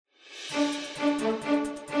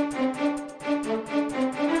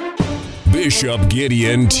Bishop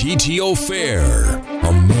Gideon T.T. Fair,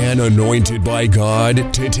 a man anointed by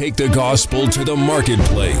God to take the gospel to the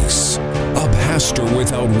marketplace, a pastor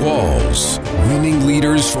without walls, winning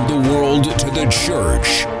leaders from the world to the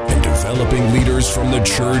church, and developing leaders from the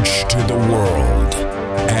church to the world.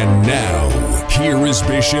 And now, here is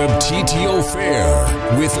Bishop T.T.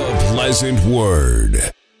 Fair with a pleasant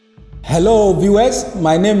word. Hello viewers,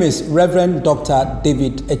 my name is Reverend Dr.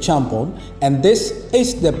 David Echampon, and this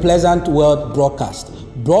is the Pleasant Word broadcast,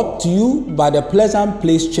 brought to you by the Pleasant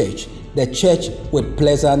Place Church, the church with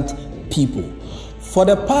pleasant people. For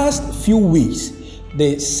the past few weeks,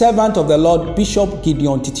 the servant of the Lord, Bishop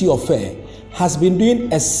Gideon T.T. Fair, has been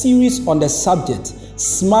doing a series on the subject,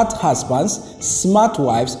 Smart Husbands, Smart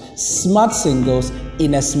Wives, Smart Singles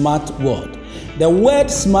in a Smart World. The word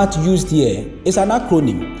smart used here is an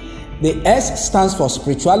acronym. The S stands for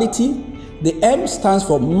spirituality, the M stands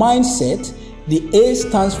for mindset, the A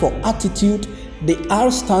stands for attitude, the R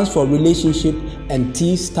stands for relationship, and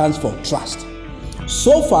T stands for trust.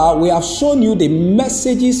 So far, we have shown you the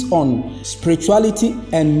messages on spirituality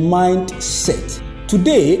and mindset.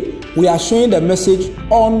 Today, we are showing the message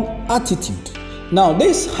on attitude. Now,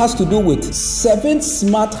 this has to do with 7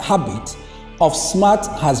 smart habits of smart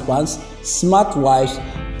husbands, smart wives,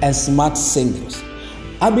 and smart singles.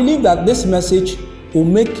 I believe that this message will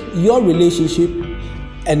make your relationship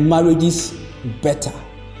and marriages better.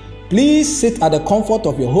 Please sit at the comfort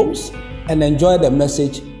of your homes and enjoy the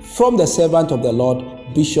message from the servant of the Lord,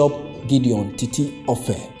 Bishop Gideon T.T.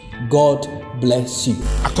 Fair. God bless you.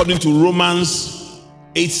 According to Romans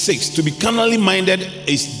 8:6, to be carnally minded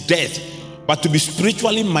is death, but to be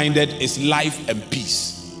spiritually minded is life and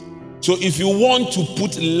peace. So if you want to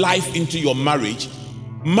put life into your marriage,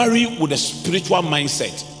 marry with a spiritual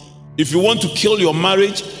mindset. If you want to kill your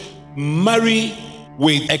marriage, marry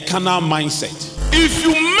with a carnal mindset. If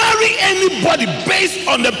you marry anybody based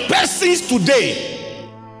on the persons today,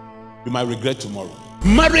 you might regret tomorrow.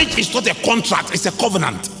 Marriage is not a contract, it's a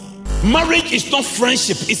covenant. Marriage is not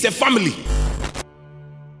friendship, it's a family.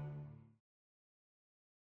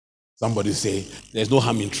 Somebody say, there's no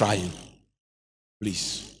harm in trying.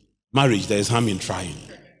 Please. Marriage, there is harm in trying.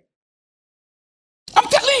 I'm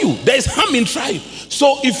telling you, there is harm in trying.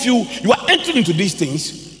 So if you are entering into these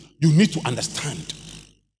things, you need to understand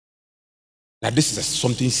that this is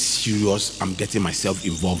something serious I'm getting myself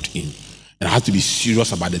involved in. And I have to be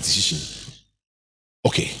serious about the decision.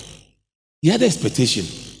 Okay. The other expectation,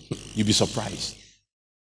 you'll be surprised,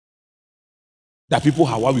 that people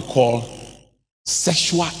have what we call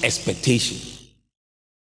sexual expectation.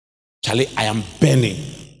 Charlie, I am burning.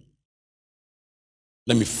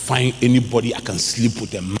 Let me find anybody I can sleep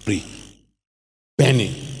with and marry.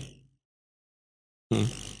 Burning.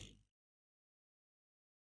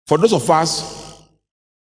 For those of us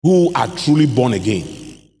who are truly born again,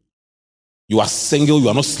 you are single, you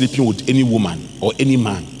are not sleeping with any woman or any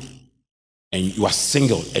man, and you are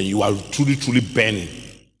single and you are truly, truly burning.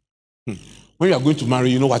 When you are going to marry,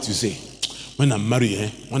 you know what you say? When I'm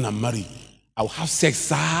married, I'll have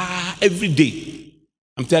sex every day.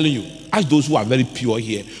 I'm telling you, ask those who are very pure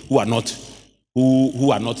here, who are not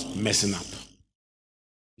messing up.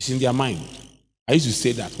 It's in their mind. I used to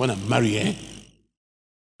say that when I'm married,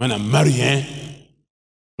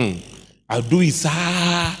 I'll do it,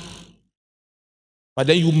 But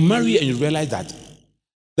then you marry and you realize that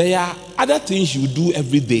there are other things you do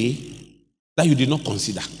every day that you did not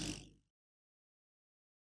consider.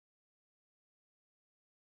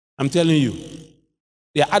 I'm telling you,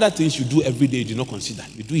 there are other things you do every day you do not consider.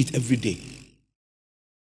 You do it every day.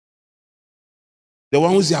 The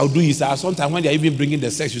one who says, I'll do it, sometimes when they're even bringing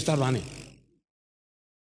the sex, you start running.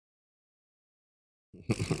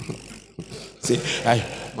 Say,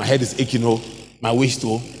 my head is aching, my waist,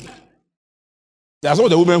 There are some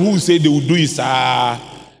of the women who say they will do it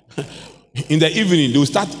in the evening. They will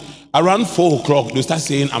start around 4 o'clock. They'll start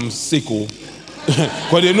saying, I'm sick,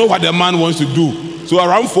 because they know what the man wants to do. So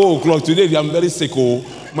around 4 o'clock today, I'm very sick,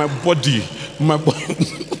 my body.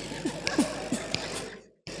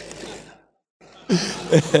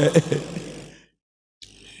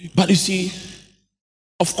 But you see,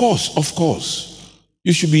 of course,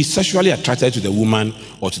 you should be sexually attracted to the woman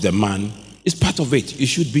or to the man. It's part of it. It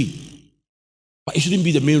should be. But it shouldn't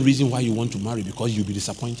be the main reason why you want to marry, because you'll be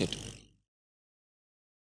disappointed.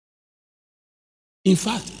 In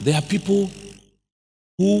fact, there are people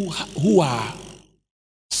who are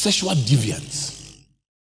sexual deviants,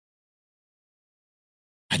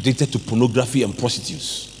 addicted to pornography and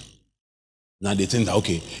prostitutes. Now they think that,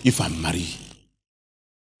 okay, if I marry,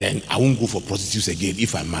 then I won't go for prostitutes again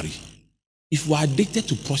if I marry. If you are addicted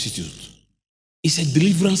to prostitutes, it's a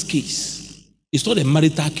deliverance case. It's not a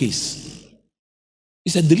marital case.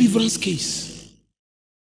 It's a deliverance case.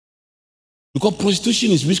 Because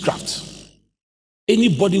prostitution is witchcraft.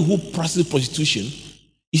 Anybody who practices prostitution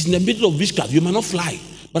is in the middle of witchcraft. You might not fly,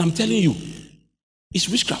 but I'm telling you, it's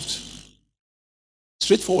witchcraft.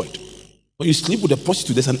 Straightforward. When you sleep with a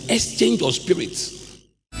prostitute, there's an exchange of spirits.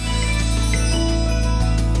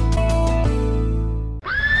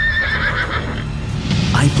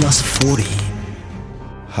 I+40.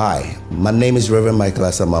 Hi, my name is Reverend Michael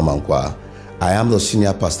Asamamankwa. I am the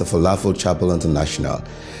senior pastor for Lafayette Chapel International,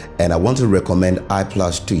 and I want to recommend I+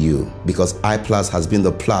 to you because I+ has been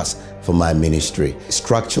the plus for my ministry.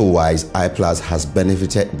 Structure-wise, I+ has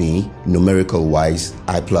benefited me. Numerical-wise,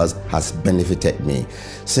 I+ has benefited me.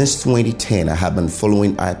 Since 2010, I have been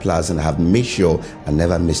following I+ and I have made sure I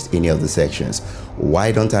never missed any of the sections.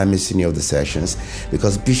 Why don't I miss any of the sessions?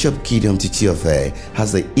 Because Bishop Gideon Titiofe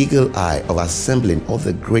has the eagle eye of assembling all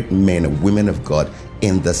the great men and women of God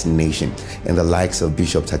in this nation, and the likes of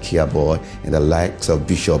Bishop Takia Boy, and the likes of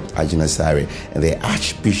Bishop Ajinasari, and the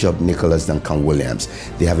Archbishop Nicholas Duncan Williams.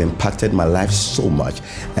 They have impacted my life so much,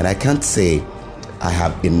 and I can't say I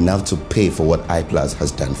have enough to pay for what I+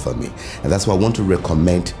 has done for me. And that's why I want to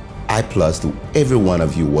recommend I+ to every one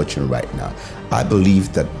of you watching right now. I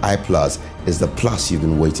believe that I+ is the plus you've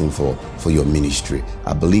been waiting for your ministry.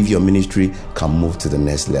 I believe your ministry can move to the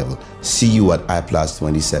next level. See you at I+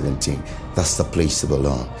 2017. That's the place to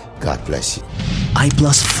belong. God bless you.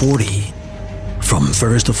 I+40. From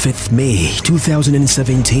 1st to 5th May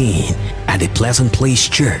 2017 at the Pleasant Place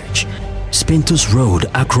Church, Spintus Road,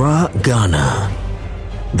 Accra, Ghana.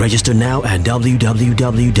 Register now at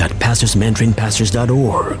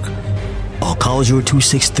www.pastorsmentoringpastors.org or call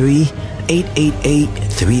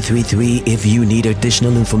 0263-888-333 if you need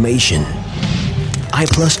additional information. I+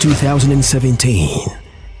 2017.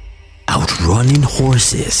 Outrunning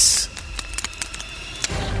horses.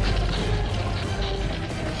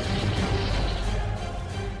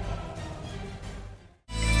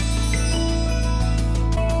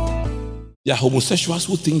 There are homosexuals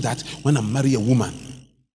who think that when I marry a woman,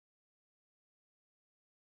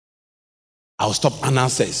 I'll stop anal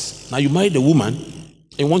sex. Now you marry the woman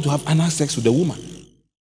and want to have anal sex with the woman.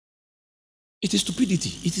 It is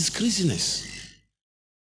stupidity. It is craziness.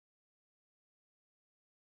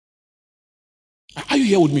 Are you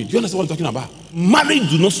here with me? Do you understand what I'm talking about? Marriage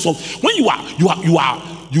do not solve. When you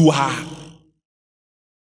are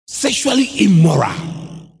sexually immoral,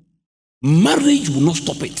 marriage will not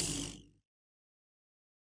stop it.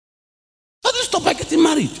 How do you stop by getting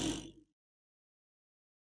married?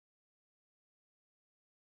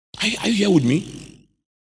 Are you here with me?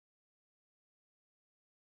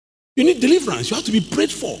 You need deliverance. You have to be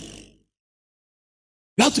prayed for.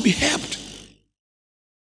 You have to be helped.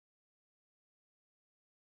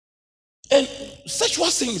 And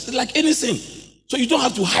sexual things is like anything. So you don't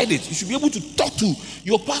have to hide it. You should be able to talk to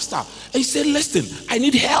your pastor and say, listen, I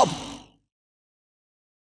need help.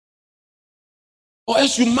 Or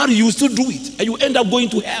else you marry, you will still do it. And you end up going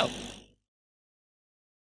to hell.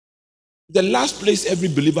 The last place every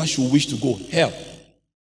believer should wish to go, hell.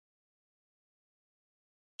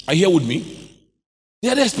 Are you here with me? They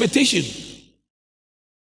had expectation.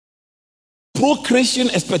 Procreation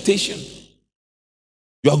expectation.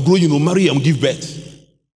 You are growing, marry and give birth.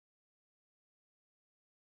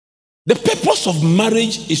 The purpose of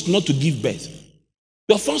marriage is not to give birth.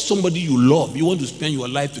 You have found somebody you love. You want to spend your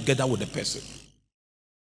life together with the person.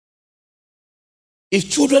 If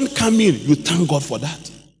children come in, you thank God for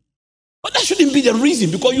that. But that shouldn't be the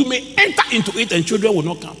reason, because you may enter into it and children will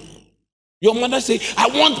not come. Your mother say,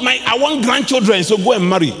 I want grandchildren, so go and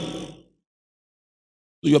marry. So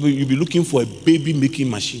you'll be looking for a baby making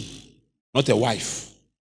machine, not a wife.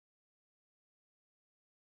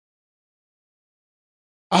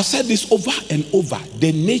 I've said this over and over.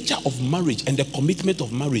 The nature of marriage and the commitment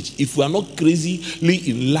of marriage, if we are not crazily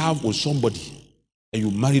in love with somebody and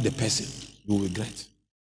you marry the person, you will regret.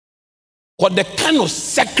 But the kind of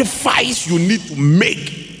sacrifice you need to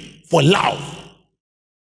make for love,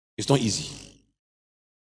 it's not easy.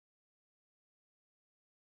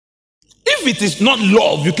 If it is not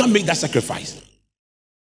love, you can't make that sacrifice.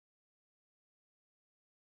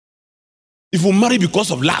 If you marry because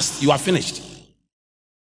of lust, you are finished.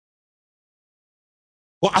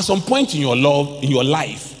 But at some point in your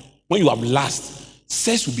life, when you have lust,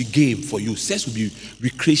 sex will be game for you. Sex will be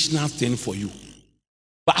recreational thing for you.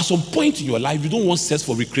 But at some point in your life, you don't want sex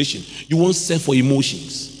for recreation. You want sex for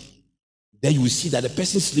emotions. Then you will see that the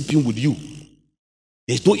person sleeping with you,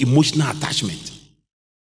 there's no emotional attachment.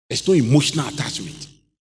 There's no emotional attachment.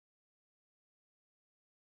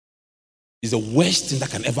 It's the worst thing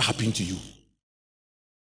that can ever happen to you.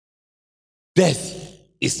 death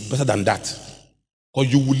is better than that.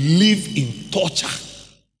 Because you will live in torture.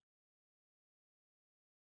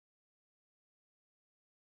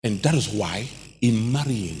 And that is why in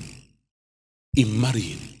marrying, you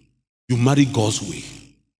marry God's way.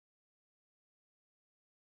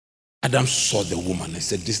 Adam saw the woman and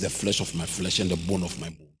said, this is the flesh of my flesh and the bone of my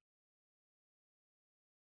bone.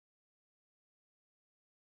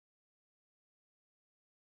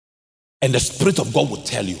 And the Spirit of God will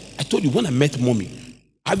tell you. I told you when I met Mommy,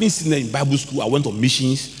 having seen her in Bible school, I went on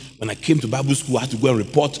missions. When I came to Bible school, I had to go and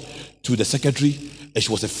report to the secretary. And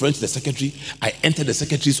she was a friend to the secretary. I entered the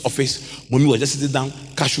secretary's office. Mommy was just sitting down,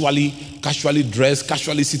 casually dressed,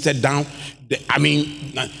 casually seated down. Then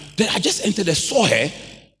I just entered and saw her.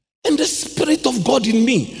 And the Spirit of God in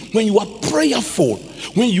me, when you are prayerful,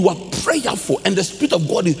 and the Spirit of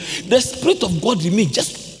God in me,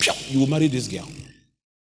 just you will marry this girl.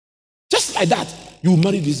 Just like that, you will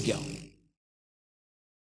marry this girl.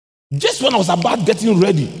 Just when I was about getting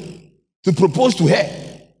ready to propose to her,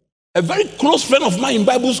 a very close friend of mine in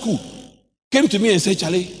Bible school came to me and said,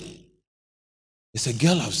 Charlie, there's a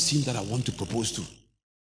girl I've seen that I want to propose to.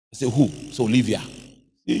 I said, who? So Olivia. I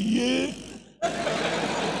said, yeah.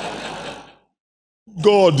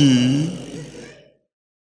 God,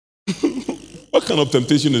 what kind of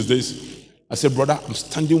temptation is this? I said, brother, I'm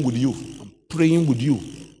standing with you. I'm praying with you.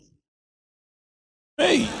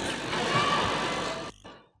 Hey.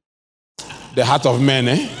 The heart of men,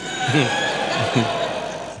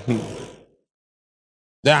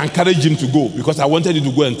 Then I encouraged him to go because I wanted him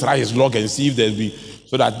to go and try his luck and see if there'll be,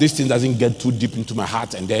 so that this thing doesn't get too deep into my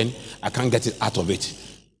heart and then I can't get it out of it.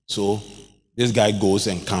 So this guy goes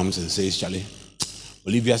and comes and says, Charlie,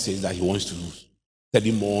 Olivia says that he wants to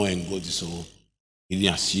study more and go to, so he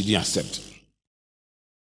didn't accept.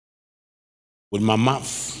 With my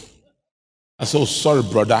mouth, I said, oh, sorry,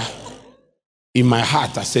 brother. In my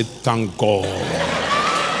heart, I said, thank God.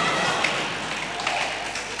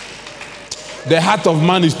 The heart of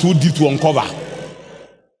man is too deep to uncover.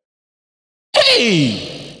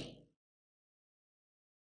 Hey!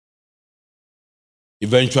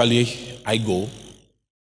 Eventually, I go,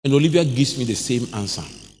 and Olivia gives me the same answer.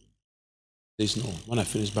 Says, no, when I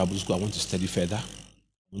finish Bible school, I want to study further.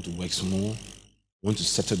 I want to work some more. I want to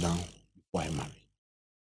settle down before I marry.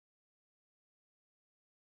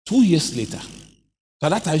 2 years later, so at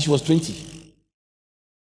that time she was 20.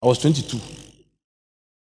 I was 22.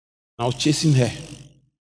 I was chasing her.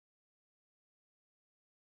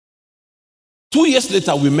 2 years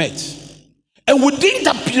later, we met. And within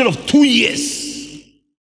that period of 2 years,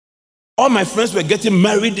 all my friends were getting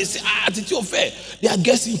married. They say, Titi Ofe, they are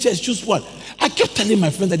guests in church, choose one. I kept telling my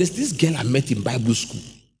friend that there's this girl I met in Bible school.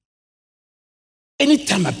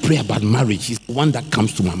 Anytime I pray about marriage, she's the one that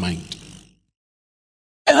comes to my mind.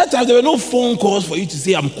 And that time, there were no phone calls for you to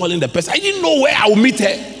say, I'm calling the person. I didn't know where I would meet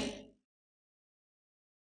her.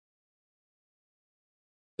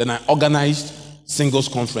 Then I organized singles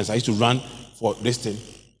conference. I used to run for this thing.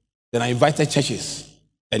 Then I invited churches,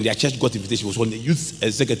 and their church got invitation. She was on the youth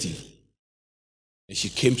executive. And she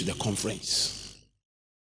came to the conference.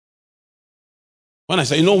 When I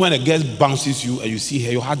said, you know, when a girl bounces you and you see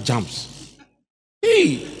her, your heart jumps.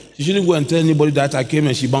 Hey, she shouldn't go and tell anybody that I came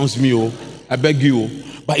and she bounced me. Oh, I beg you.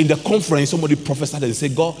 But in the conference, somebody prophesied and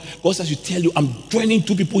said, God says to tell you, I'm joining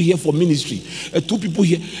 2 people here for ministry. 2 people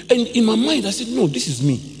here. And in my mind, I said, no, this is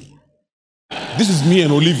me. This is me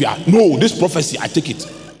and Olivia. No, this prophecy, I take it.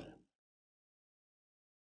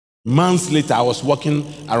 Months later, I was walking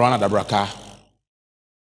around Adabraka.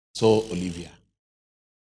 So Olivia.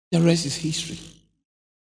 The rest is history.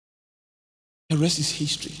 The rest is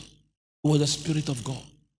history. It was the Spirit of God.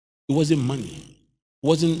 It wasn't money. It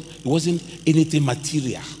wasn't anything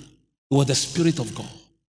material. It was the Spirit of God.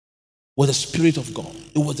 It was the Spirit of God.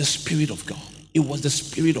 It was the Spirit of God. It was the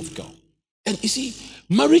Spirit of God. And you see,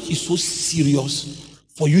 marriage is so serious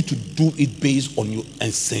for you to do it based on your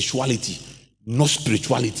sensuality, not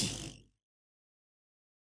spirituality.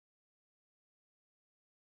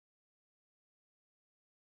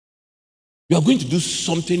 You are going to do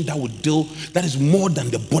something that is more than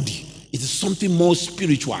the body. It is something more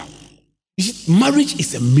spiritual. You see, marriage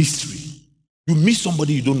is a mystery. You meet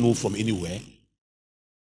somebody you don't know from anywhere,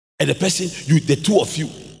 and the person, the 2 of you,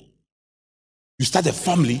 you start a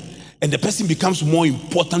family, and the person becomes more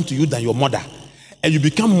important to you than your mother, and you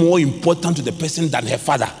become more important to the person than her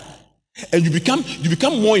father, and you become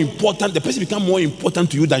more important. The person becomes more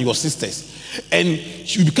important to you than your sisters, and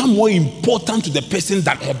you become more important to the person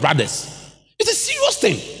than her brothers. It's a serious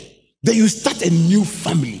thing. Then you start a new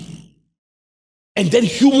family. And then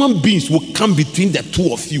human beings will come between the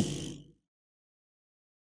 2 of you.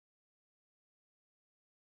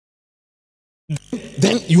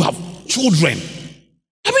 you have children.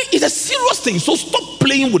 I mean, it's a serious thing, so stop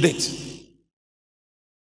playing with it.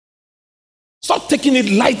 Stop taking it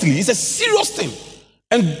lightly. It's a serious thing.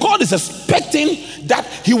 And God is expecting that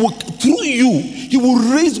He will, through you, He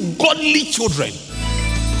will raise godly children.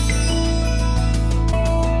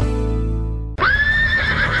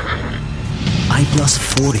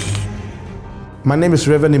 I+40. My name is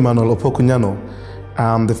Reverend Emmanuel Opokunyano.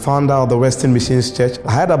 I'm the founder of the Western Missions Church.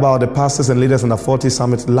 I heard about the Pastors and Leaders Under 40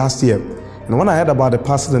 Summit last year. And when I heard about the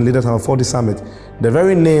Pastors and Leaders Under 40 Summit, the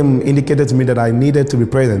very name indicated to me that I needed to be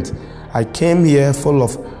present. I came here full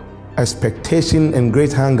of expectation and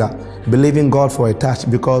great hunger, believing God for a touch,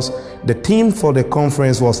 because the theme for the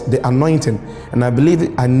conference was the anointing, and I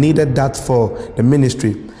believe I needed that for the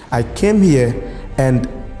ministry. I came here, and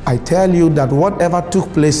I tell you that whatever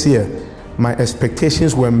took place here, my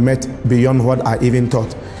expectations were met beyond what I even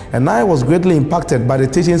thought. And I was greatly impacted by the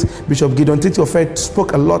teachings. Bishop Gideon Titi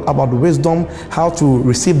spoke a lot about wisdom, how to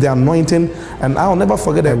receive the anointing. And I'll never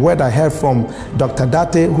forget a word I heard from Dr.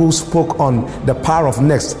 Date, who spoke on the power of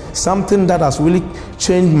next, something that has really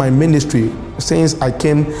changed my ministry since I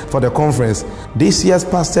came for the conference. This year's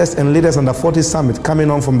Pastors and Leaders Under 40 Summit,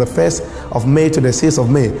 coming on from the 1st of May to the 6th of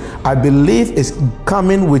May, I believe is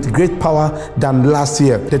coming with great power than last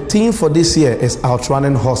year. The theme for this year is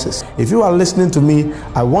outrunning horses. If you are listening to me,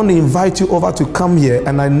 I want to invite you over to come here,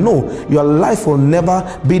 and I know your life will never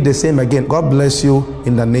be the same again. God bless you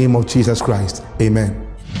in the name of Jesus Christ. Amen.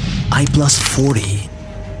 I+40.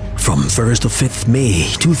 From 1st to 5th May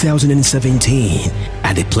 2017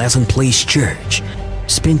 at the Pleasant Place Church,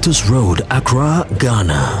 Spintus Road, Accra,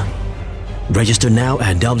 Ghana. Register now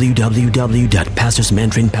at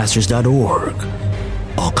www.pastorsmentoringpastors.org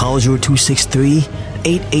or call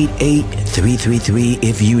 0263-888-333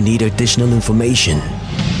 if you need additional information.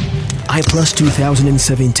 I+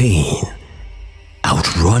 2017.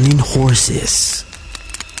 Outrunning horses.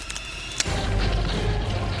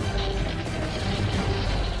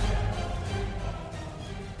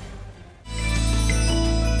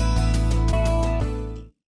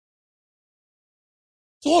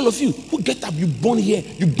 So all of you who get up, you born here,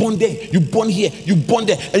 you born there, you born here, you born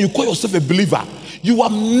there, and you call yourself a believer, you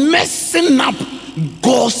are messing up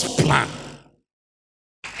God's plan.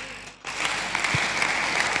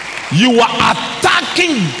 You are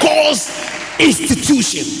attacking God's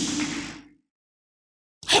institution.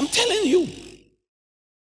 I'm telling you.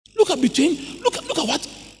 Look at what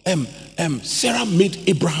Sarah made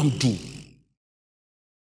Abraham do.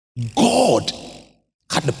 God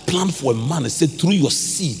had a plan for a man and said, through your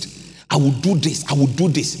seed, I will do this, I will do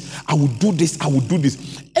this, I will do this, I will do this.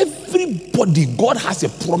 Everybody, God has a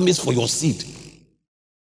promise for your seed.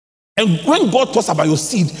 And when God talks about your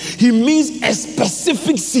seed, He means a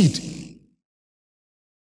specific seed.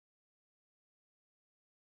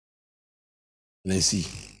 Let's see.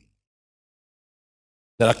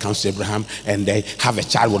 That comes to Abraham, and they have a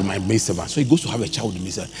child with my maidservant. So he goes to have a child with the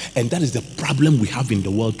maidservant. And that is the problem we have in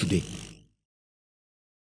the world today.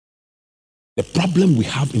 The problem we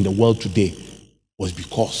have in the world today was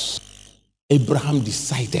because Abraham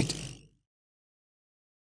decided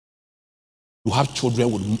to have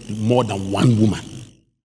children with more than one woman.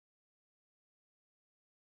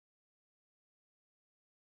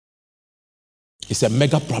 It's a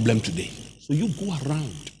mega problem today. So you go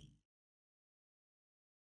around.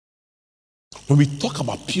 When we talk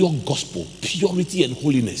about pure gospel, purity and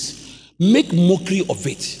holiness, make mockery of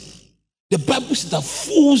it. The Bible says that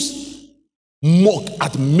fools mock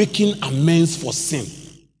at making amends for sin.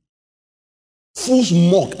 Fools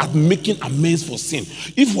mock at making amends for sin.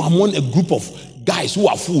 If we're among a group of guys who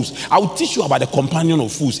are fools, I'll teach you about the companion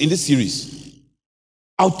of fools in this series.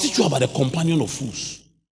 I'll teach you about the companion of fools.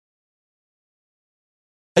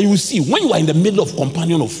 And you will see, when you are in the middle of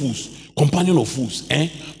companion of fools,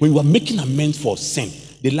 when you are making amends for sin,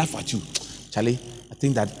 they laugh at you. Charlie, I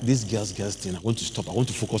think that this girl's thing, I want to stop. I want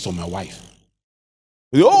to focus on my wife.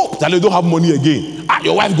 Oh, Charlie, don't have money again.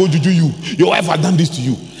 Your wife go to do you. Your wife has done this to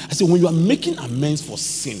you. I said, when you are making amends for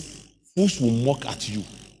sin, fools will mock at you.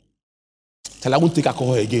 Charlie, I won't take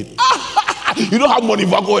alcohol again. You don't have money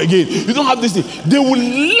for alcohol again. You don't have this thing. They will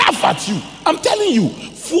laugh at you. I'm telling you,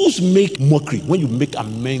 fools make mockery when you make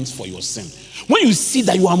amends for your sin. When you see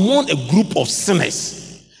that you are among a group of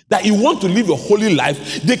sinners, that you want to live a holy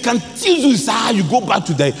life, they can tease you, say, you go back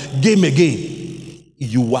to the game again.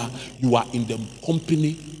 You are in the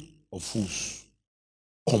company of fools.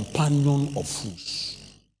 Companion of fools.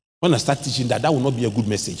 When I start teaching that will not be a good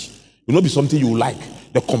message. It will not be something you like.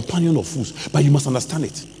 The companion of fools. But you must understand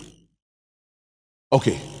it.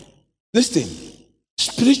 Okay. Listen.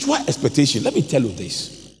 Spiritual expectation. Let me tell you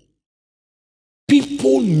this.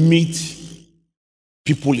 People meet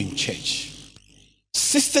people in church.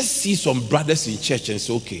 Sisters see some brothers in church and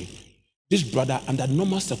say, okay, this brother under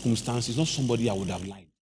normal circumstances is not somebody I would have liked,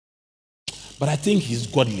 but I think he's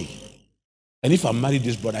godly. And if I marry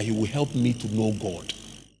this brother, he will help me to know God.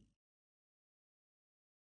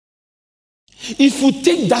 If you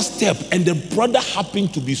take that step and the brother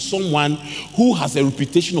happens to be someone who has a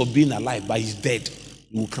reputation of being alive but he's dead,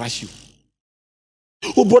 he will crush you.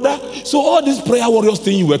 Oh, brother, so all these prayer warriors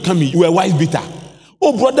thing you were coming, you were wife beater.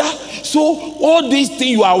 Oh, brother, so all these things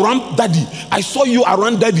you are around daddy. I saw you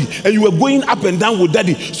around daddy and you were going up and down with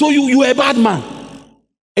daddy. So you were a bad man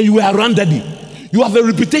and you were around daddy. You have a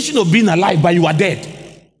reputation of being alive, but you are dead.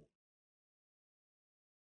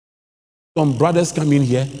 Some brothers come in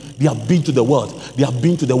here, they have been to the world. They have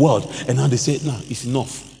been to the world. And now they say, no, it's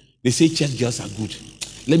enough. They say church girls are good.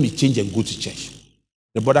 Let me change and go to church.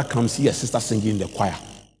 The brother comes here, sister singing in the choir.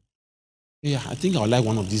 Yeah, I think I would like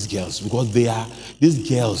one of these girls because these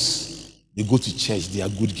girls, they go to church, they are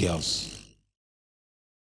good girls.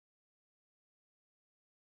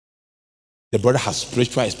 The brother has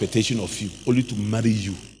spiritual expectation of you, only to marry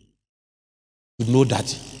you. To know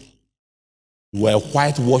that you are a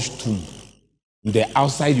whitewashed tomb. In the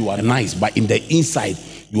outside you are nice, but in the inside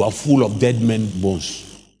you are full of dead men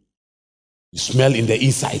bones. You smell in the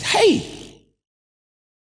inside. Hey!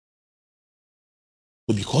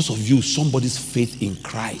 So because of you, somebody's faith in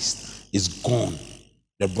Christ is gone.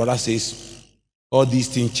 The brother says, all these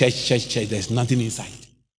things, church, there's nothing inside.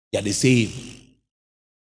 They are the same.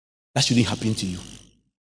 That shouldn't happen to you.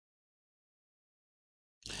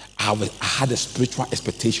 I had a spiritual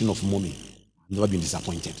expectation of mommy. I've never been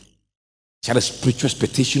disappointed. She had a spiritual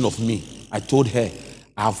expectation of me. I told her,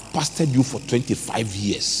 I have pastored you for 25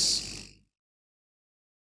 years.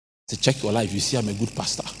 So check your life. You see I'm a good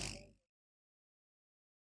pastor.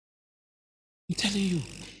 I'm telling you.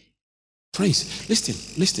 Friends, listen.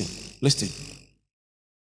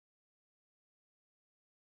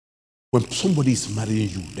 When somebody is marrying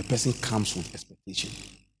you, the person comes with expectation.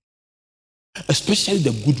 Especially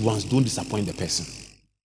the good ones, don't disappoint the person.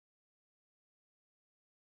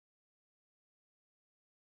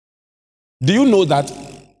 Do you know that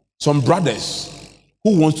some brothers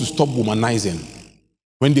who want to stop womanizing,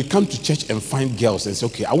 when they come to church and find girls and say,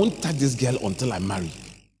 okay, I won't touch this girl until I marry.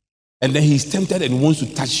 And then he's tempted and wants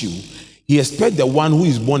to touch you, he expects the one who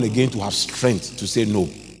is born again to have strength to say no.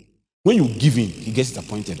 When you give in, he gets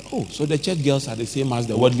disappointed. Oh, so the church girls are the same as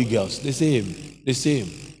the worldly girls. The same.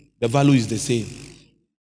 The value is the same.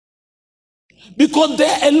 Because there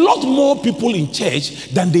are a lot more people in church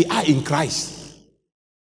than they are in Christ.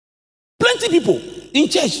 Plenty people in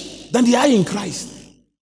church than they are in Christ.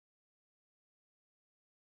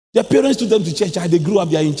 Their parents took them to church, they grew up,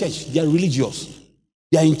 they are in church, they are religious.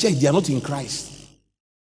 They are in church, they are not in Christ.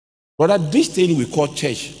 Brother, this thing we call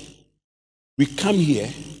church, we come here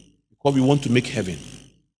because we want to make heaven.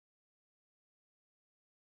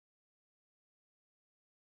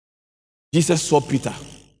 Jesus saw Peter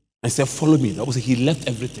and said, follow me. That was he left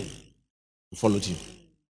everything and followed him.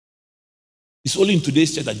 It's only in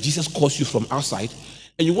today's church that Jesus calls you from outside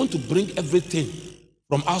and you want to bring everything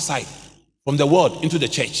from outside, from the world, into the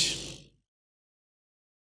church.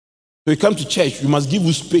 So you come to church, we must give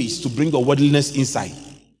you space to bring your worldliness inside.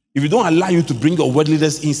 If you don't allow you to bring your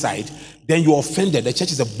worldliness inside, then you're offended. The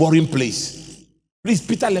church is a boring place. Please,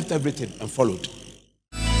 Peter left everything and followed.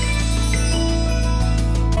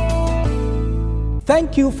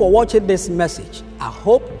 Thank you for watching this message. I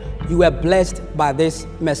hope you were blessed by this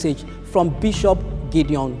message from Bishop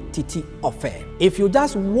Gideon Titi Ofer. If you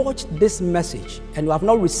just watched this message and you have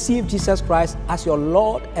not received Jesus Christ as your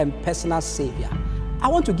Lord and personal Savior, I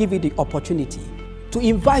want to give you the opportunity to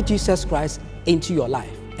invite Jesus Christ into your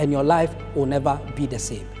life, and your life will never be the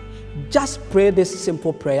same. Just pray this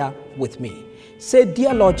simple prayer with me. Say,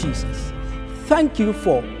 dear Lord Jesus, thank you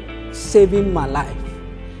for saving my life.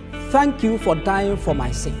 Thank you for dying for my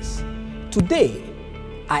sins. Today,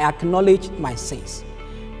 I acknowledge my sins.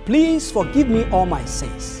 Please forgive me all my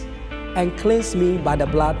sins and cleanse me by the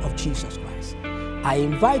blood of Jesus Christ. I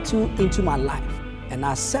invite you into my life and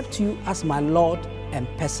accept you as my Lord and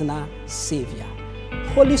personal Savior.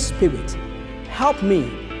 Holy Spirit, help me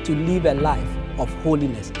to live a life of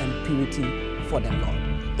holiness and purity for the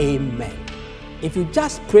Lord. Amen. If you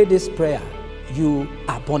just pray this prayer, you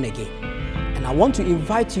are born again. And I want to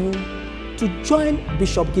invite you to join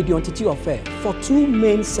Bishop Gideon Titi Ofer for 2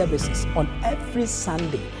 main services on every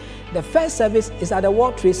Sunday. The first service is at the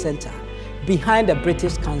World Trade Center behind the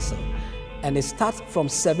British Council, and it starts from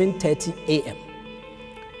 7:30 a.m.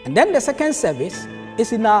 And then the second service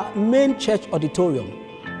is in our main church auditorium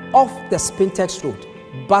off the Spintex Road,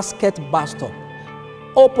 Basket Bus Stop,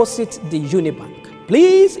 opposite the Unibank.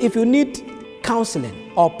 Please, if you need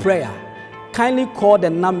counseling or prayer, kindly call the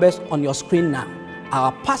numbers on your screen now.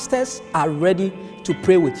 Our pastors are ready to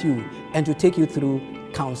pray with you and to take you through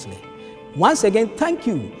counseling. Once again, thank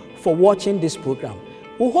you for watching this program.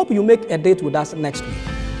 We hope you make a date with us next week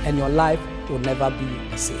and your life will never be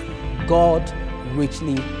the same. God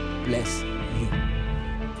richly bless you.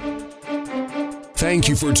 Thank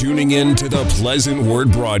you for tuning in to the Pleasant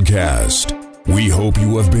Word broadcast. We hope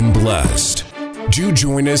you have been blessed. Do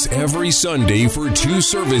join us every Sunday for 2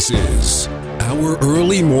 services. Our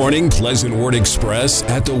early morning Pleasant Word Express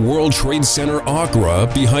at the World Trade Center Accra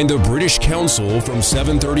behind the British Council from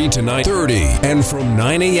 7:30 to 9:30 and from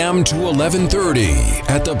 9 a.m. to 11:30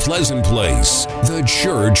 at the Pleasant Place, the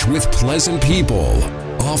church with pleasant people,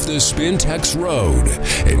 off the Spintex Road,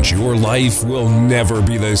 and your life will never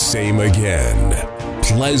be the same again.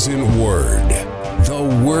 Pleasant Word,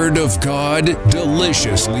 the Word of God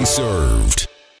deliciously served.